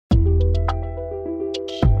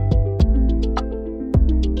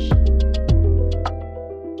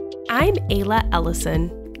I'm Ayla Ellison,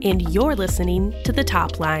 and you're listening to The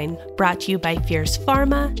Top Line, brought to you by Fierce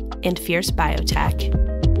Pharma and Fierce Biotech.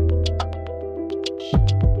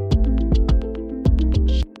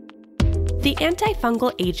 The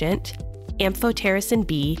antifungal agent, amphotericin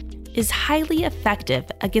B, is highly effective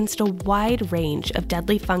against a wide range of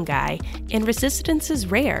deadly fungi, and resistance is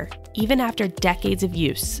rare, even after decades of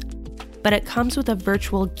use. But it comes with a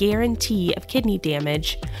virtual guarantee of kidney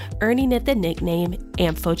damage, earning it the nickname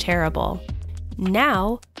amphoterrible.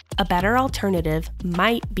 Now, a better alternative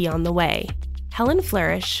might be on the way. Helen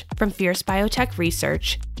Flourish from Fierce Biotech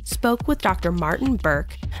Research spoke with Dr. Martin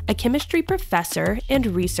Burke, a chemistry professor and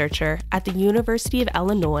researcher at the University of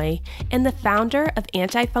Illinois and the founder of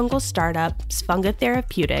antifungal startup Funga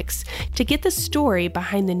Therapeutics, to get the story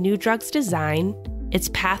behind the new drug's design, its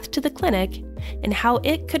path to the clinic, and how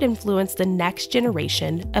it could influence the next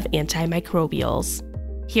generation of antimicrobials.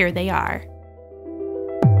 Here they are.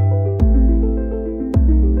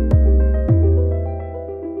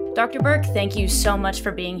 Dr. Burke, thank you so much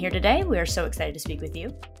for being here today. We are so excited to speak with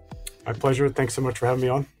you. My pleasure. Thanks so much for having me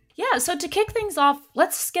on. Yeah, so to kick things off,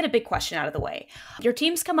 let's get a big question out of the way. Your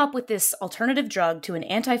team's come up with this alternative drug to an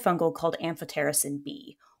antifungal called amphotericin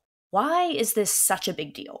B. Why is this such a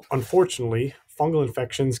big deal? Unfortunately, fungal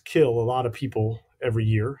infections kill a lot of people every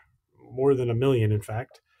year, more than 1 million, in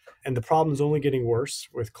fact. And the problem's only getting worse.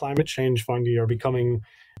 With climate change, fungi are becoming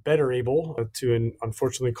better able to,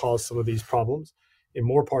 unfortunately, cause some of these problems in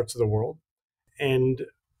more parts of the world. And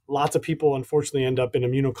lots of people, unfortunately, end up in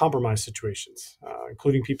immunocompromised situations,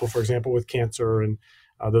 including people, for example, with cancer and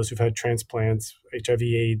those who've had transplants,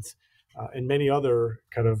 HIV/AIDS, and many other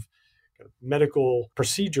kind of medical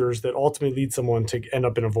procedures that ultimately lead someone to end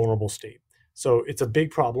up in a vulnerable state. So it's a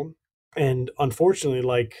big problem. And unfortunately,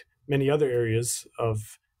 like many other areas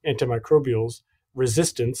of antimicrobials,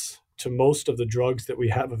 resistance to most of the drugs that we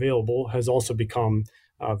have available has also become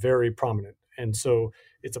very prominent. And so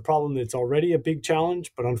it's a problem that's already a big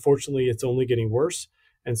challenge, but unfortunately, it's only getting worse.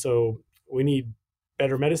 And so we need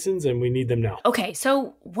better medicines, and we need them now. Okay,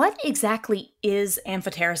 so what exactly is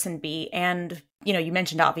amphotericin B? And, you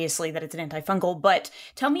mentioned obviously that it's an antifungal, but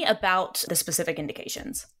tell me about the specific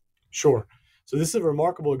indications. Sure. So this is a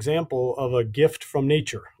remarkable example of a gift from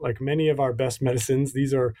nature. Like many of our best medicines,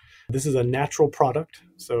 this is a natural product.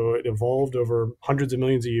 So it evolved over hundreds of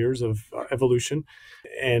millions of years of evolution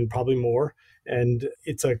and probably more. And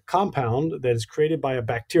it's a compound that is created by a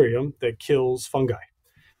bacterium that kills fungi.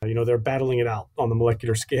 They're battling it out on the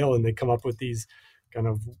molecular scale, and they come up with these kind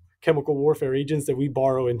of chemical warfare agents that we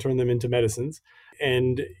borrow and turn them into medicines.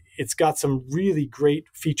 And it's got some really great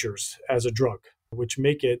features as a drug, which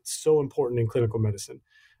make it so important in clinical medicine.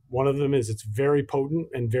 One of them is it's very potent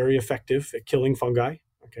and very effective at killing fungi.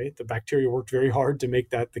 Okay, the bacteria worked very hard to make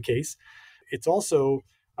that the case. It's also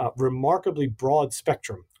remarkably broad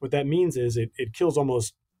spectrum. What that means is it kills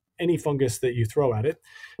almost any fungus that you throw at it,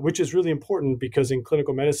 which is really important because in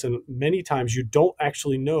clinical medicine, many times you don't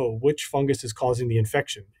actually know which fungus is causing the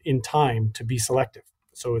infection in time to be selective.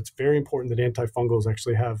 So it's very important that antifungals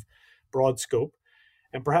actually have broad scope.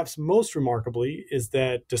 And perhaps most remarkably is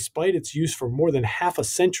that despite its use for more than half a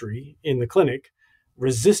century in the clinic,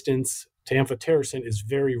 resistance to amphotericin is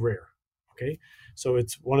very rare. Okay, so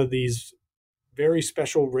it's one of these very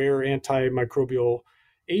special, rare antimicrobial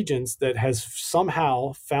agents that has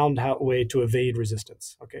somehow found a way to evade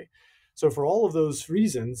resistance. Okay, so for all of those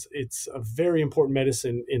reasons, it's a very important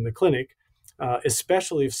medicine in the clinic,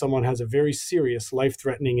 especially if someone has a very serious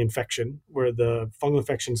life-threatening infection where the fungal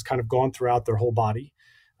infection has kind of gone throughout their whole body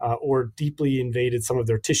or deeply invaded some of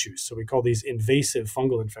their tissues. So we call these invasive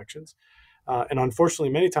fungal infections. And unfortunately,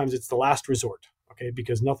 many times it's the last resort, okay,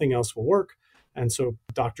 because nothing else will work. And so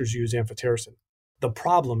doctors use amphotericin. The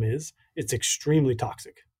problem is it's extremely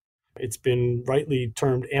toxic. It's been rightly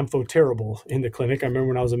termed amphoterrible in the clinic. I remember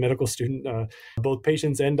when I was a medical student, both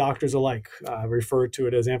patients and doctors alike referred to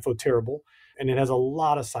it as amphoterrible. And it has a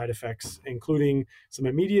lot of side effects, including some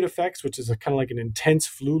immediate effects, which is kind of like an intense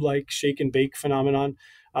flu-like shake and bake phenomenon.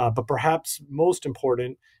 But perhaps most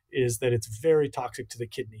important is that it's very toxic to the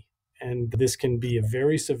kidney. And this can be a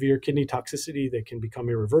very severe kidney toxicity that can become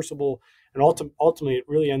irreversible. And ultimately, it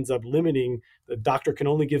really ends up limiting. The doctor can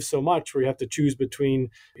only give so much, where you have to choose between,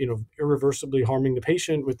 irreversibly harming the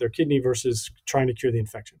patient with their kidney versus trying to cure the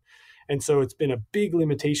infection. And so it's been a big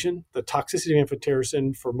limitation. The toxicity of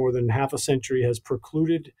amphotericin for more than half a century has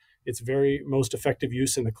precluded its very most effective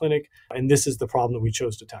use in the clinic. And this is the problem that we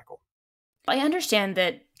chose to tackle. I understand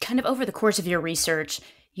that kind of over the course of your research,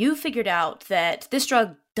 you figured out that this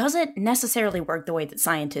drug doesn't necessarily work the way that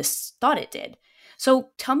scientists thought it did.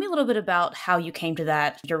 So tell me a little bit about how you came to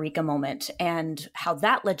that eureka moment and how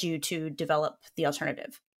that led you to develop the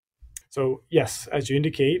alternative. So, yes, as you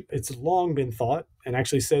indicate, it's long been thought and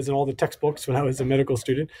actually says in all the textbooks when I was a medical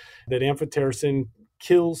student that amphotericin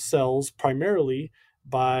kills cells primarily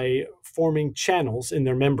by forming channels in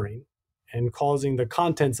their membrane and causing the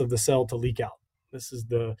contents of the cell to leak out. This is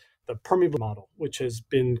the permeable model, which has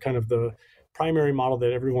been kind of the primary model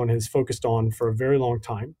that everyone has focused on for a very long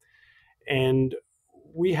time. And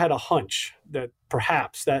we had a hunch that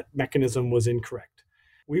perhaps that mechanism was incorrect.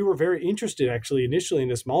 We were very interested actually initially in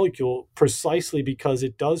this molecule precisely because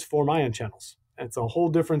it does form ion channels. It's a whole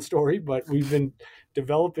different story, but we've been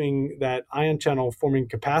developing that ion channel forming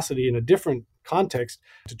capacity in a different context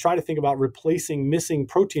to try to think about replacing missing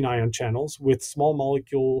protein ion channels with small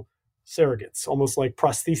molecule surrogates, almost like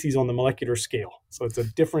prostheses on the molecular scale. So it's a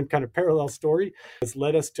different kind of parallel story. It's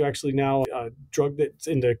led us to actually now a drug that's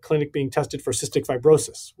in the clinic being tested for cystic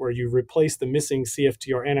fibrosis, where you replace the missing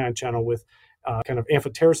CFTR anion channel with kind of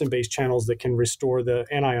amphotericin-based channels that can restore the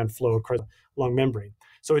anion flow across the lung membrane.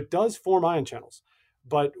 So it does form ion channels,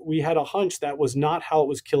 but we had a hunch that was not how it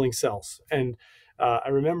was killing cells. And I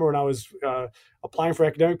remember when I was applying for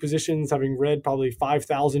academic positions, having read probably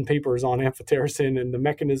 5,000 papers on amphotericin and the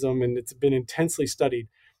mechanism, and it's been intensely studied,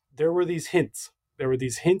 there were these hints. There were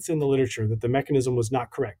these hints in the literature that the mechanism was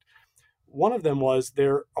not correct. One of them was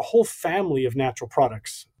there are a whole family of natural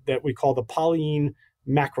products that we call the polyene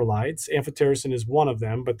macrolides. Amphotericin is one of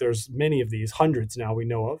them, but there's many of these, hundreds now we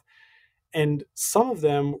know of. And some of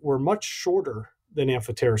them were much shorter than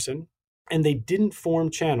amphotericin, and they didn't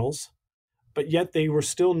form channels, but yet they were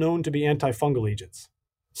still known to be antifungal agents.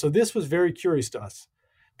 So this was very curious to us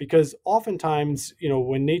because oftentimes,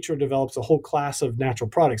 when nature develops a whole class of natural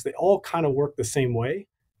products, they all kind of work the same way.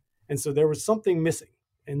 And so there was something missing,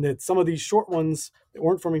 and that some of these short ones that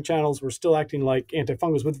weren't forming channels were still acting like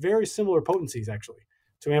antifungals with very similar potencies, actually,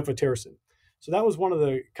 to amphotericin. So that was one of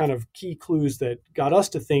the kind of key clues that got us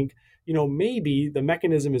to think, maybe the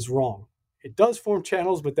mechanism is wrong. It does form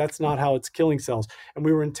channels, but that's not how it's killing cells. And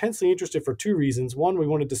we were intensely interested for two reasons. One, we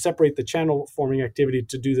wanted to separate the channel forming activity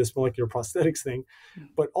to do this molecular prosthetics thing.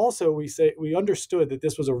 But also we understood that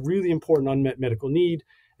this was a really important unmet medical need.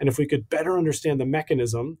 And if we could better understand the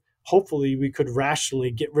mechanism, hopefully we could rationally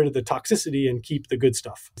get rid of the toxicity and keep the good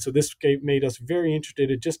stuff. So this made us very interested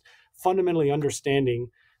in just fundamentally understanding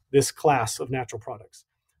this class of natural products.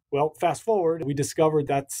 Well, fast forward, we discovered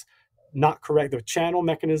that's not correct. The channel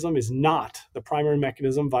mechanism is not the primary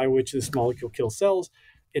mechanism by which this molecule kills cells.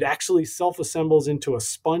 It actually self-assembles into a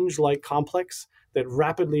sponge-like complex that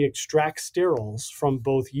rapidly extracts sterols from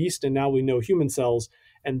both yeast and now we know human cells.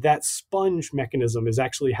 And that sponge mechanism is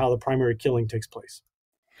actually how the primary killing takes place.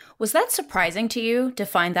 Was that surprising to you to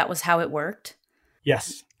find that was how it worked?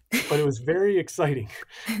 Yes, but it was very exciting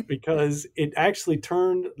because it actually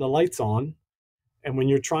turned the lights on. And when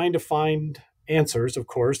you're trying to find answers, of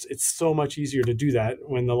course, it's so much easier to do that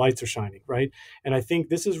when the lights are shining, right? And I think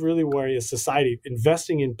this is really where as society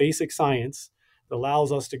investing in basic science that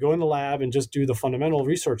allows us to go in the lab and just do the fundamental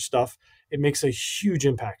research stuff, it makes a huge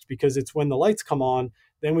impact because it's when the lights come on,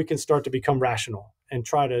 then we can start to become rational and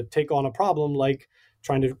try to take on a problem like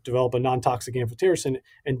trying to develop a non-toxic amphotericin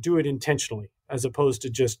and do it intentionally as opposed to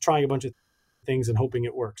just trying a bunch of things and hoping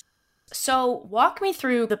it works. So walk me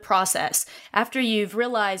through the process after you've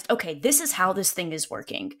realized, okay, this is how this thing is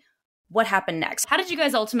working. What happened next? How did you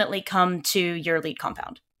guys ultimately come to your lead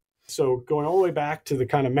compound? So going all the way back to the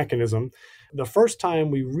kind of mechanism, the first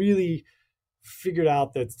time we really figured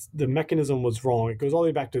out that the mechanism was wrong, it goes all the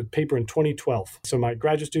way back to a paper in 2012. So my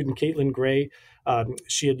graduate student, Caitlin Gray,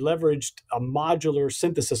 she had leveraged a modular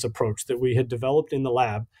synthesis approach that we had developed in the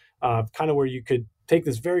lab, kind of where you could take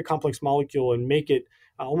this very complex molecule and make it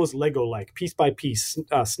almost Lego-like, piece by piece,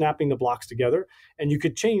 snapping the blocks together. And you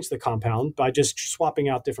could change the compound by just swapping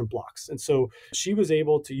out different blocks. And so she was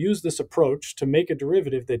able to use this approach to make a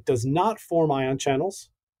derivative that does not form ion channels,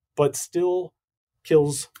 but still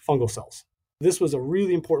kills fungal cells. This was a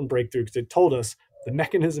really important breakthrough because it told us the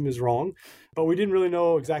mechanism is wrong, but we didn't really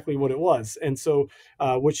know exactly what it was. And so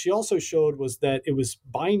what she also showed was that it was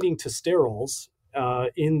binding to sterols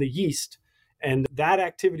in the yeast, and that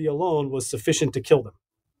activity alone was sufficient to kill them.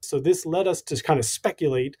 So this led us to kind of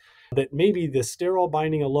speculate that maybe the sterol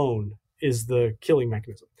binding alone is the killing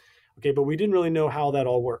mechanism. Okay, but we didn't really know how that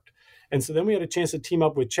all worked. And so then we had a chance to team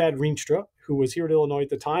up with Chad Rienstra, who was here at Illinois at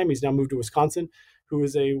the time. He's now moved to Wisconsin, who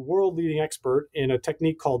is a world-leading expert in a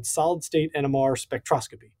technique called solid-state NMR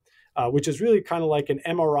spectroscopy, which is really kind of like an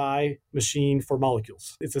MRI machine for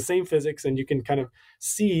molecules. It's the same physics, and you can kind of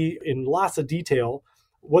see in lots of detail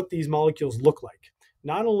what these molecules look like.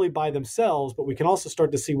 not only by themselves, but we can also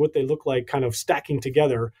start to see what they look like kind of stacking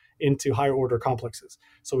together into higher order complexes.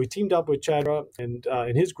 So we teamed up with Chad and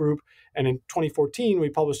his group. And in 2014, we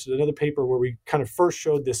published another paper where we kind of first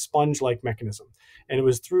showed this sponge-like mechanism. And it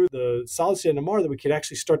was through the solid-state NMR that we could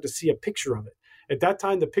actually start to see a picture of it. At that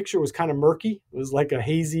time, the picture was kind of murky. It was like a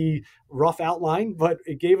hazy, rough outline, but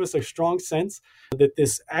it gave us a strong sense that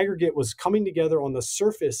this aggregate was coming together on the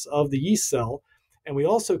surface of the yeast cell. And we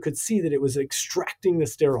also could see that it was extracting the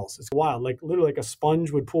sterols. It's wild, like literally like a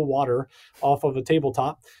sponge would pull water off of a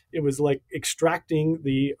tabletop. It was like extracting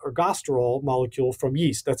the ergosterol molecule from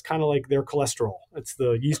yeast. That's kind of like their cholesterol. It's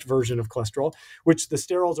the yeast version of cholesterol, which the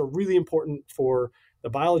sterols are really important for the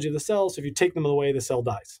biology of the cell. So if you take them away, the cell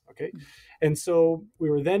dies. Okay. And so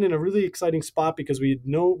we were then in a really exciting spot because we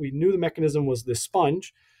knew the mechanism was this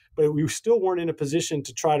sponge, but we still weren't in a position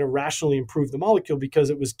to try to rationally improve the molecule because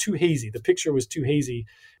it was too hazy. The picture was too hazy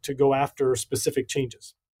to go after specific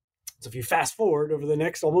changes. So if you fast forward over the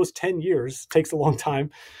next almost 10 years, takes a long time,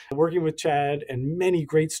 working with Chad and many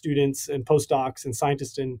great students and postdocs and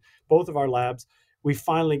scientists in both of our labs, we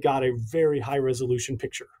finally got a very high resolution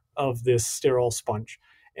picture of this sterol sponge.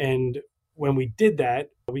 And when we did that,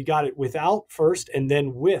 we got it without first and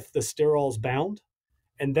then with the sterols bound.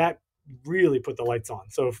 And that really put the lights on.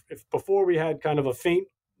 So if before we had kind of a faint,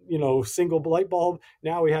 single light bulb,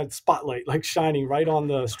 now we had spotlight like shining right on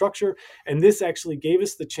the structure. And this actually gave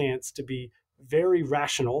us the chance to be very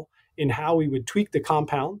rational in how we would tweak the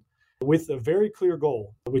compound with a very clear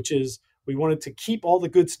goal, which is we wanted to keep all the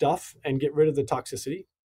good stuff and get rid of the toxicity.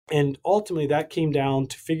 And ultimately that came down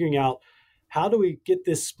to figuring out how do we get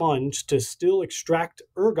this sponge to still extract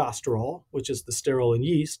ergosterol, which is the sterol in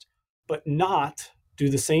yeast, but not do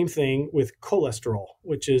the same thing with cholesterol,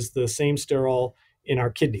 which is the same sterol in our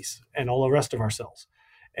kidneys and all the rest of our cells.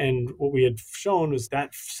 And what we had shown was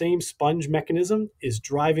that same sponge mechanism is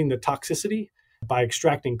driving the toxicity by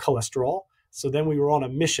extracting cholesterol. So then we were on a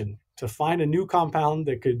mission to find a new compound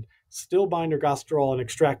that could still bind ergosterol and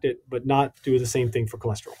extract it, but not do the same thing for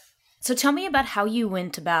cholesterol. So tell me about how you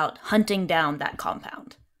went about hunting down that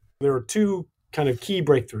compound. There were two kind of key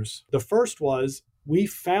breakthroughs. The first was we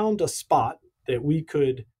found a spot that we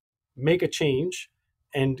could make a change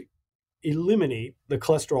and eliminate the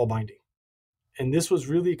cholesterol binding. And this was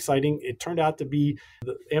really exciting. It turned out to be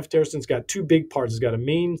the amphotericin got two big parts. It's got a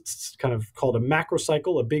main kind of called a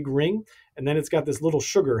macrocycle, a big ring, and then it's got this little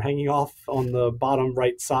sugar hanging off on the bottom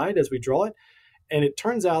right side as we draw it. And it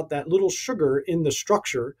turns out that little sugar in the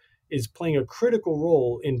structure is playing a critical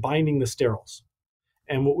role in binding the sterols.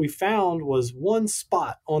 And what we found was one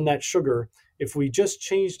spot on that sugar, if we just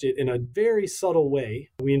changed it in a very subtle way,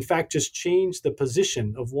 we in fact just changed the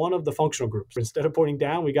position of one of the functional groups. Instead of pointing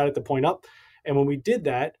down, we got it to point up. And when we did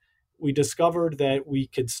that, we discovered that we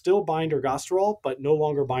could still bind ergosterol, but no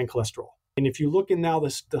longer bind cholesterol. And if you look in now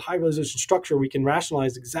the high resolution structure, we can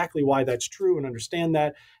rationalize exactly why that's true and understand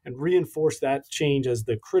that and reinforce that change as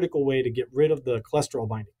the critical way to get rid of the cholesterol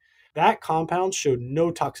binding. That compound showed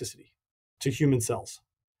no toxicity to human cells,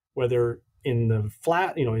 whether in the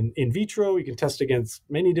flat, in vitro, we can test against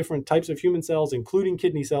many different types of human cells, including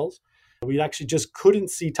kidney cells. We actually just couldn't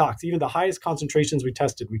see tox. Even the highest concentrations we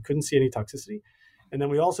tested, we couldn't see any toxicity. And then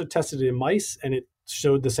we also tested it in mice, and it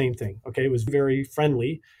showed the same thing. Okay, it was very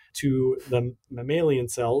friendly to the mammalian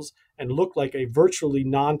cells and looked like a virtually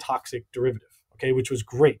non-toxic derivative, okay, which was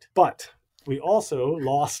great. But we also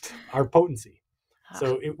lost our potency.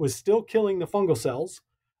 So it was still killing the fungal cells,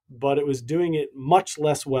 but it was doing it much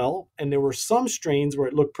less well. And there were some strains where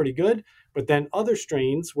it looked pretty good, but then other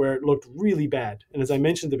strains where it looked really bad. And as I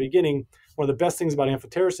mentioned at the beginning, one of the best things about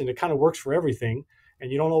amphotericin, it kind of works for everything,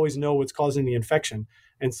 and you don't always know what's causing the infection.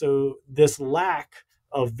 And so this lack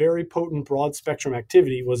of very potent broad spectrum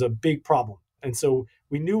activity was a big problem. And so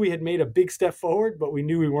we knew we had made a big step forward, but we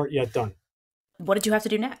knew we weren't yet done. What did you have to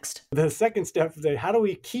do next? The second step is how do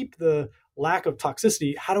we keep the lack of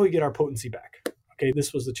toxicity? How do we get our potency back? Okay,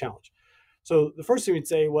 this was the challenge. So the first thing we'd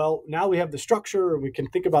say, well, now we have the structure and we can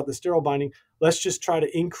think about the sterol binding. Let's just try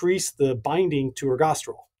to increase the binding to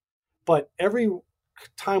ergosterol. But every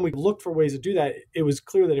time we looked for ways to do that, it was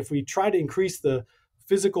clear that if we try to increase the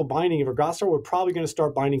physical binding of ergosterol, we're probably going to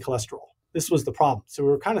start binding cholesterol. This was the problem. So we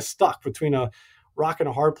were kind of stuck between a rock and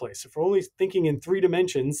a hard place. If we're only thinking in 3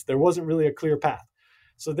 dimensions, there wasn't really a clear path.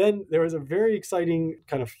 So then there was a very exciting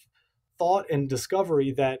kind of thought and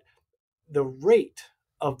discovery that the rate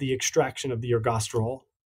of the extraction of the ergosterol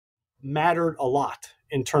mattered a lot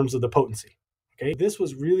in terms of the potency. Okay, this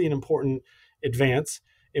was really an important advance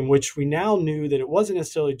in which we now knew that it wasn't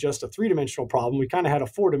necessarily just a 3-dimensional problem. We kind of had a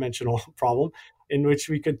 4-dimensional problem in which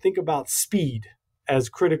we could think about speed as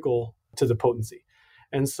critical to the potency.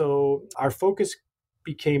 And so our focus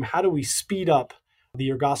became, how do we speed up the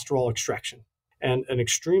ergosterol extraction? And an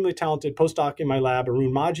extremely talented postdoc in my lab,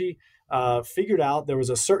 Arun Maji, figured out there was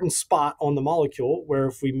a certain spot on the molecule where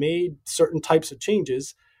if we made certain types of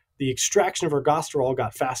changes, the extraction of ergosterol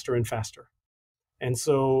got faster and faster. And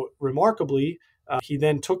so remarkably, he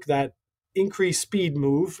then took that increased speed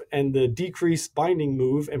move and the decreased binding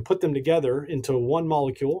move and put them together into one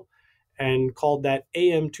molecule and called that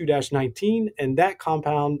AM2-19. And that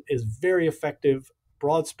compound is very effective,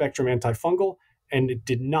 broad spectrum antifungal, and it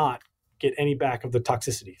did not get any back of the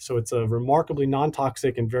toxicity. So it's a remarkably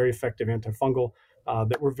non-toxic and very effective antifungal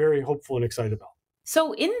that we're very hopeful and excited about.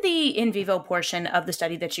 So in the in vivo portion of the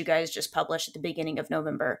study that you guys just published at the beginning of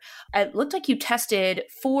November, it looked like you tested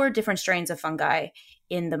 4 different strains of fungi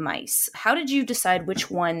in the mice. How did you decide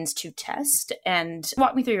which ones to test? And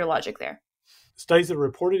walk me through your logic there. Studies that are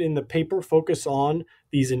reported in the paper focus on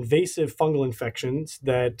these invasive fungal infections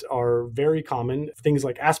that are very common, things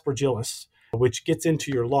like Aspergillus, which gets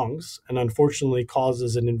into your lungs and unfortunately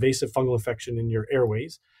causes an invasive fungal infection in your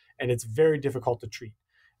airways, and it's very difficult to treat.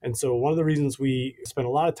 And so one of the reasons we spend a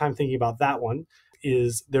lot of time thinking about that one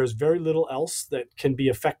is there's very little else that can be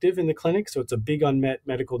effective in the clinic, so it's a big unmet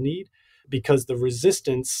medical need because the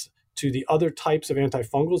resistance to the other types of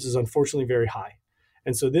antifungals is unfortunately very high.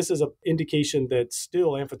 And so this is an indication that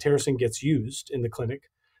still amphotericin gets used in the clinic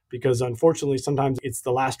because unfortunately sometimes it's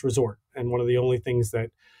the last resort and one of the only things that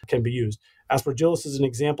can be used. Aspergillus is an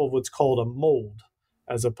example of what's called a mold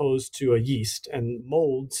as opposed to a yeast, and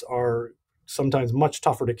molds are sometimes much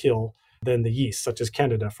tougher to kill than the yeast, such as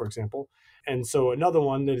Candida, for example. And so another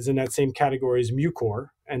one that is in that same category is mucor,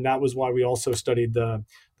 and that was why we also studied the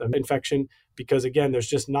infection, because again, there's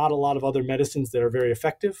just not a lot of other medicines that are very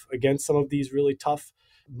effective against some of these really tough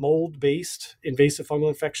mold-based invasive fungal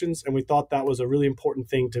infections, and we thought that was a really important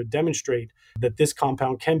thing to demonstrate that this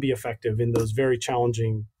compound can be effective in those very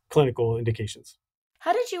challenging clinical indications.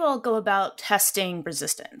 How did you all go about testing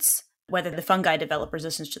resistance, whether the fungi develop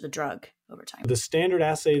resistance to the drug over time? The standard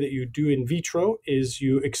assay that you do in vitro is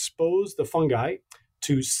you expose the fungi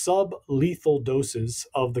to sub-lethal doses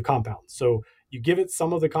of the compound. So you give it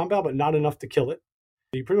some of the compound, but not enough to kill it.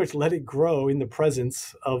 You pretty much let it grow in the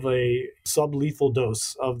presence of a sub-lethal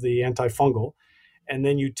dose of the antifungal. And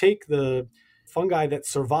then you take the fungi that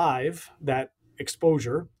survive that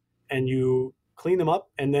exposure and you clean them up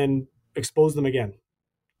and then expose them again.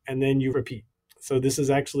 And then you repeat. So this is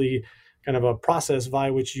actually kind of a process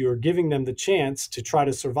via which you're giving them the chance to try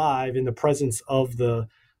to survive in the presence of the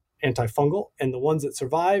antifungal. And the ones that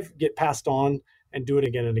survive get passed on and do it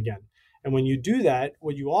again and again. And when you do that,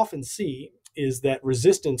 what you often see is that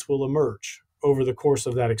resistance will emerge over the course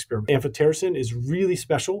of that experiment. Amphotericin is really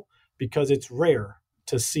special because it's rare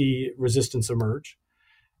to see resistance emerge.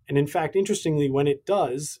 And in fact, interestingly, when it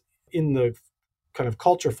does in the kind of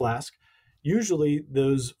culture flask, usually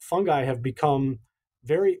those fungi have become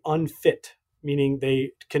very unfit, meaning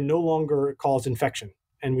they can no longer cause infection.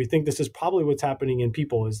 And we think this is probably what's happening in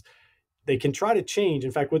people is they can try to change.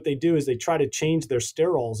 In fact, what they do is they try to change their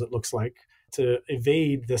sterols, it looks like, to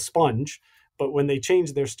evade the sponge. But when they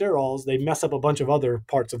change their sterols, they mess up a bunch of other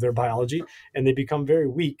parts of their biology and they become very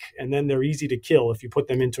weak. And then they're easy to kill if you put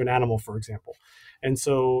them into an animal, for example. And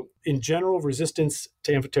so in general, resistance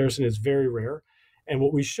to amphotericin is very rare. And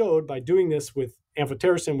what we showed by doing this with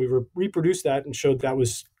amphotericin, we reproduced that and showed that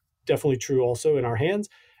was definitely true also in our hands.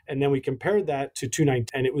 And then we compared that to 219,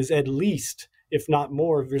 and it was at least, if not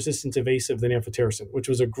more, resistance evasive than amphotericin, which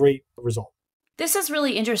was a great result. This is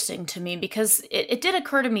really interesting to me because it did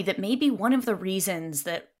occur to me that maybe one of the reasons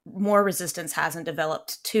that more resistance hasn't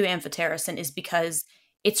developed to amphotericin is because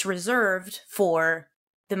it's reserved for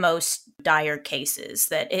the most dire cases,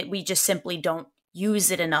 that we just simply don't use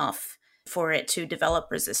it enough for it to develop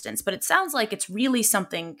resistance. But it sounds like it's really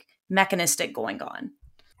something mechanistic going on.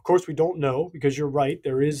 Of course, we don't know because you're right.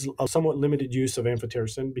 There is a somewhat limited use of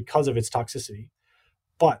amphotericin because of its toxicity.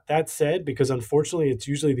 But that said, because unfortunately it's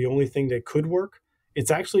usually the only thing that could work,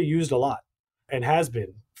 it's actually used a lot and has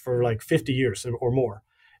been for like 50 years or more.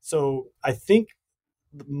 So I think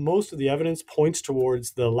most of the evidence points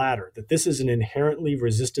towards the latter, that this is an inherently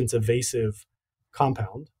resistance evasive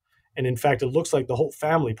compound. And in fact, it looks like the whole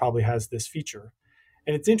family probably has this feature.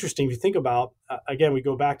 And it's interesting if you think about, again, we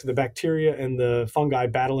go back to the bacteria and the fungi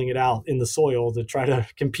battling it out in the soil to try to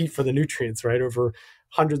compete for the nutrients, right, over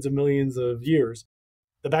hundreds of millions of years.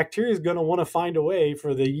 The bacteria is going to want to find a way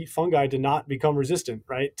for the fungi to not become resistant,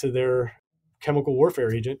 right, to their chemical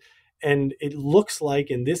warfare agent. And it looks like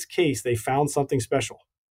in this case, they found something special.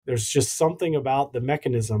 There's just something about the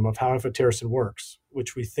mechanism of how amphotericin works,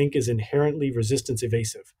 which we think is inherently resistance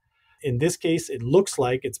evasive. In this case, it looks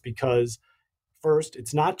like it's because, first,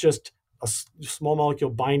 it's not just a small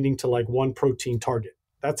molecule binding to like one protein target.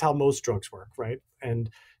 That's how most drugs work, right? And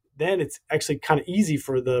then it's actually kind of easy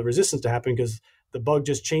for the resistance to happen because the bug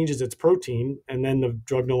just changes its protein and then the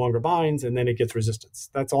drug no longer binds and then it gets resistance.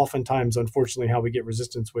 That's oftentimes, unfortunately, how we get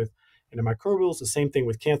resistance with antimicrobials. The same thing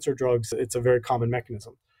with cancer drugs. It's a very common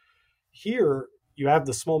mechanism. Here, you have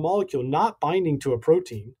the small molecule not binding to a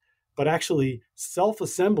protein, but actually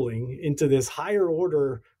self-assembling into this higher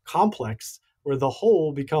order complex where the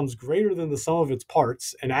whole becomes greater than the sum of its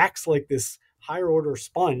parts and acts like this higher order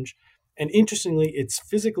sponge. And interestingly, it's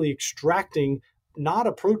physically extracting not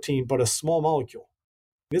a protein, but a small molecule.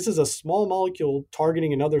 This is a small molecule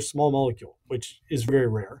targeting another small molecule, which is very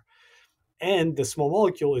rare. And the small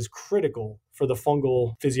molecule is critical for the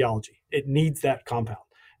fungal physiology. It needs that compound.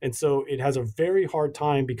 And so it has a very hard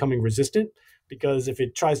time becoming resistant because if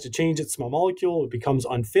it tries to change its small molecule, it becomes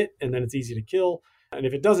unfit and then it's easy to kill. And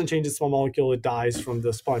if it doesn't change its small molecule, it dies from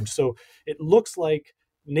the sponge. So it looks like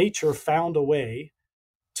nature found a way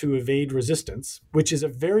to evade resistance, which is a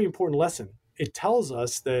very important lesson. It tells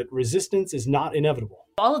us that resistance is not inevitable.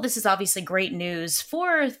 All of this is obviously great news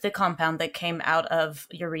for the compound that came out of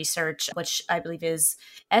your research, which I believe is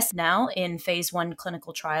now in phase 1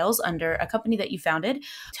 clinical trials under a company that you founded.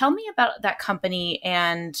 Tell me about that company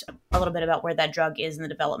and a little bit about where that drug is in the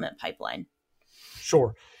development pipeline.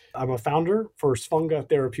 Sure. I'm a founder for Sfunga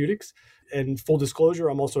Therapeutics. And full disclosure,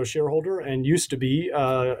 I'm also a shareholder and used to be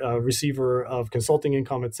a receiver of consulting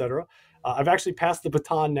income, et cetera. I've actually passed the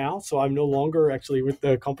baton now, so I'm no longer actually with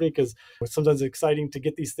the company because sometimes it's exciting to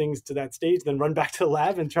get these things to that stage, then run back to the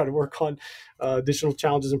lab and try to work on additional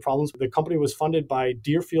challenges and problems. The company was funded by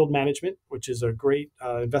Deerfield Management, which is a great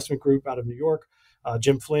investment group out of New York.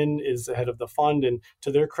 Jim Flynn is the head of the fund, and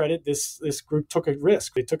to their credit, this group took a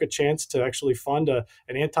risk. They took a chance to actually fund an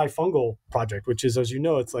antifungal project, which is, as you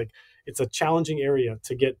know, it's a challenging area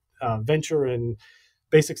to get venture and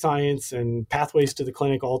basic science and pathways to the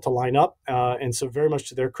clinic all to line up. And so very much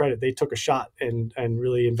to their credit, they took a shot and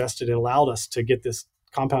really invested and allowed us to get this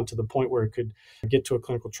compound to the point where it could get to a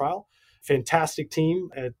clinical trial. Fantastic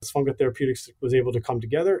team at Sfunga Therapeutics was able to come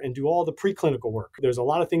together and do all the preclinical work. There's a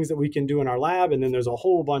lot of things that we can do in our lab, and then there's a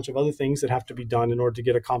whole bunch of other things that have to be done in order to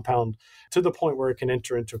get a compound to the point where it can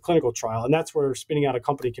enter into a clinical trial. And that's where spinning out a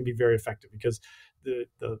company can be very effective because the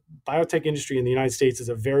biotech industry in the United States is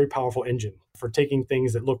a very powerful engine for taking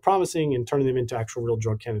things that look promising and turning them into actual real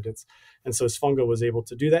drug candidates. And so Sfunga was able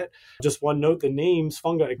to do that. Just one note, the name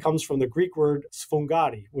Sfunga, it comes from the Greek word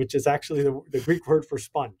sfungati, which is actually the Greek word for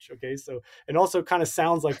sponge. Okay, so it also kind of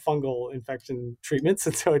sounds like fungal infection treatments.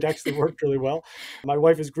 And so it actually worked really well. My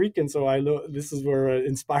wife is Greek, and so I know this is where it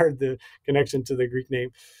inspired the connection to the Greek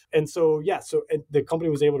name. And so, the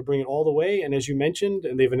company was able to bring it all the way. And as you mentioned,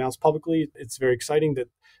 and they've announced publicly, it's very exciting that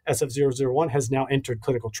SF001 has now entered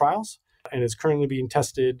clinical trials and is currently being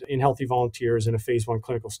tested in healthy volunteers in a phase 1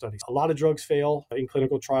 clinical study. A lot of drugs fail in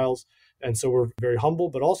clinical trials. And so we're very humble,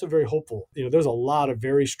 but also very hopeful. There's a lot of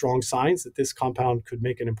very strong signs that this compound could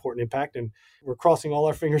make an important impact. And we're crossing all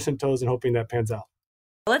our fingers and toes and hoping that pans out.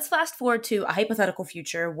 Let's fast forward to a hypothetical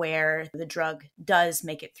future where the drug does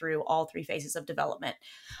make it through all 3 phases of development.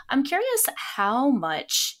 I'm curious how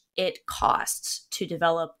much it costs to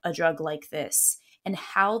develop a drug like this and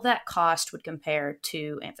how that cost would compare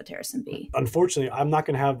to amphotericin B. Unfortunately, I'm not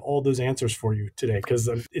going to have all those answers for you today because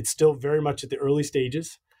it's still very much at the early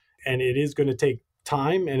stages and it is going to take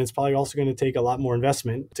time and it's probably also going to take a lot more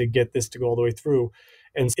investment to get this to go all the way through.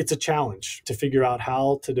 And it's a challenge to figure out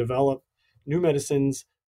how to develop new medicines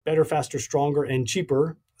better, faster, stronger, and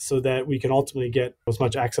cheaper so that we can ultimately get as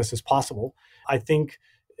much access as possible. I think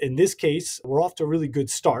in this case, we're off to a really good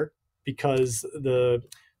start because the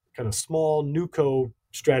kind of small NUCO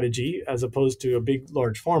strategy, as opposed to a big,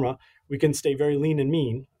 large pharma, we can stay very lean and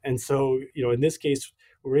mean. And so, in this case,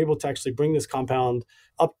 we're able to actually bring this compound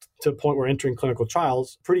up to a point where entering clinical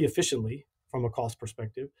trials pretty efficiently from a cost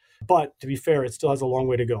perspective. But to be fair, it still has a long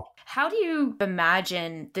way to go. How do you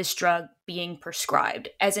imagine this drug being prescribed?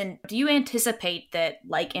 As in, do you anticipate that,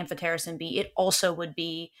 like amphotericin B, it also would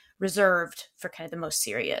be reserved for kind of the most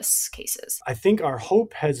serious cases? I think our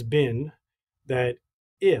hope has been that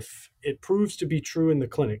if it proves to be true in the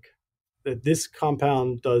clinic, that this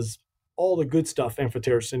compound does all the good stuff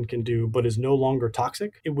amphotericin can do, but is no longer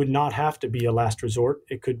toxic, it would not have to be a last resort.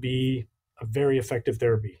 It could be a very effective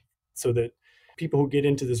therapy so that people who get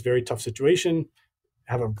into this very tough situation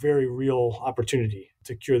have a very real opportunity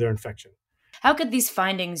to cure their infection. How could these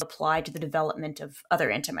findings apply to the development of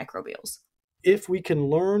other antimicrobials? If we can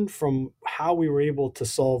learn from how we were able to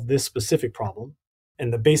solve this specific problem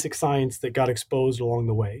and the basic science that got exposed along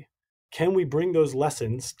the way, can we bring those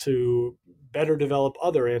lessons to better develop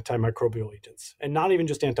other antimicrobial agents, and not even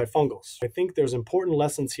just antifungals? I think there's important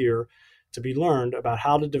lessons here to be learned about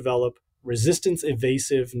how to develop resistance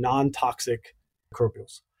evasive, non-toxic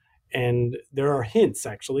microbials. And there are hints,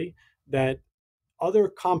 actually, that other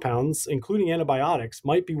compounds, including antibiotics,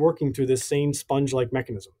 might be working through this same sponge-like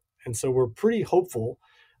mechanism. And so we're pretty hopeful.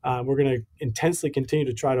 We're going to intensely continue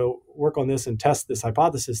to try to work on this and test this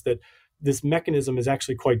hypothesis that this mechanism is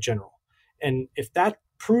actually quite general. And if that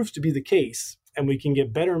proves to be the case, and we can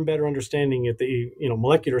get better and better understanding at the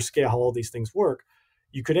molecular scale how all these things work,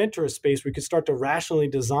 you could enter a space where you could start to rationally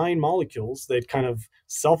design molecules that kind of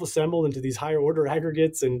self-assemble into these higher order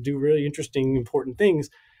aggregates and do really interesting, important things,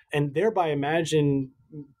 and thereby imagine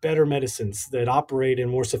better medicines that operate in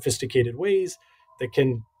more sophisticated ways that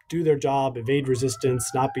can do their job, evade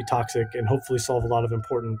resistance, not be toxic, and hopefully solve a lot of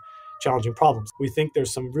important, challenging problems. We think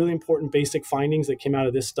there's some really important basic findings that came out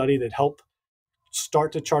of this study that help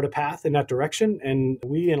start to chart a path in that direction. And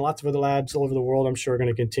we and lots of other labs all over the world, I'm sure, are going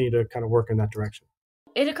to continue to kind of work in that direction.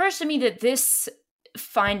 It occurs to me that this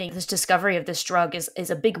finding, this discovery of this drug is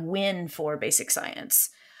a big win for basic science.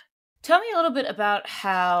 Tell me a little bit about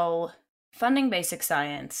how funding basic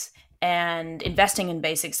science and investing in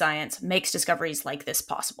basic science makes discoveries like this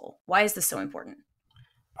possible. Why is this so important?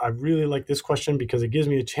 I really like this question because it gives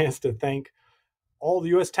me a chance to thank all the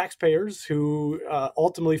U.S. taxpayers who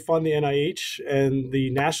ultimately fund the NIH and the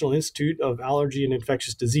National Institute of Allergy and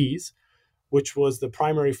Infectious Disease, which was the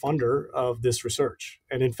primary funder of this research.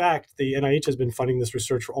 And in fact, the NIH has been funding this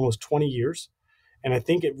research for almost 20 years. And I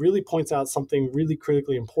think it really points out something really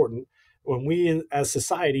critically important. When we as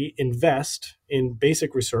society invest in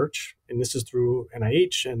basic research, and this is through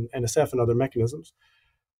NIH and NSF and other mechanisms,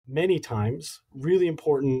 many times really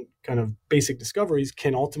important kind of basic discoveries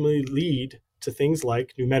can ultimately lead to things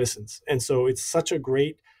like new medicines. And so it's such a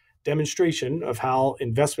great demonstration of how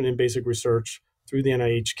investment in basic research through the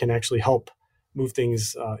NIH can actually help move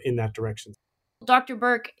things in that direction. Dr.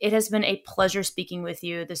 Burke, it has been a pleasure speaking with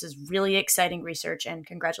you. This is really exciting research, and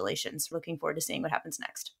congratulations. Looking forward to seeing what happens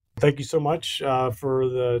next. Thank you so much for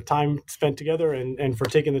the time spent together and for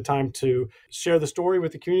taking the time to share the story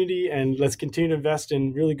with the community. And let's continue to invest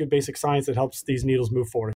in really good basic science that helps these needles move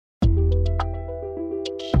forward.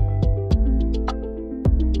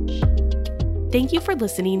 Thank you for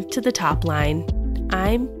listening to The Top Line.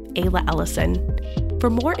 I'm Ayla Ellison. For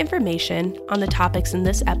more information on the topics in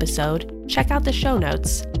this episode, check out the show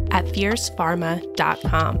notes at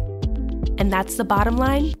fiercepharma.com. And that's the bottom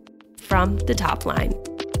line from The Top Line.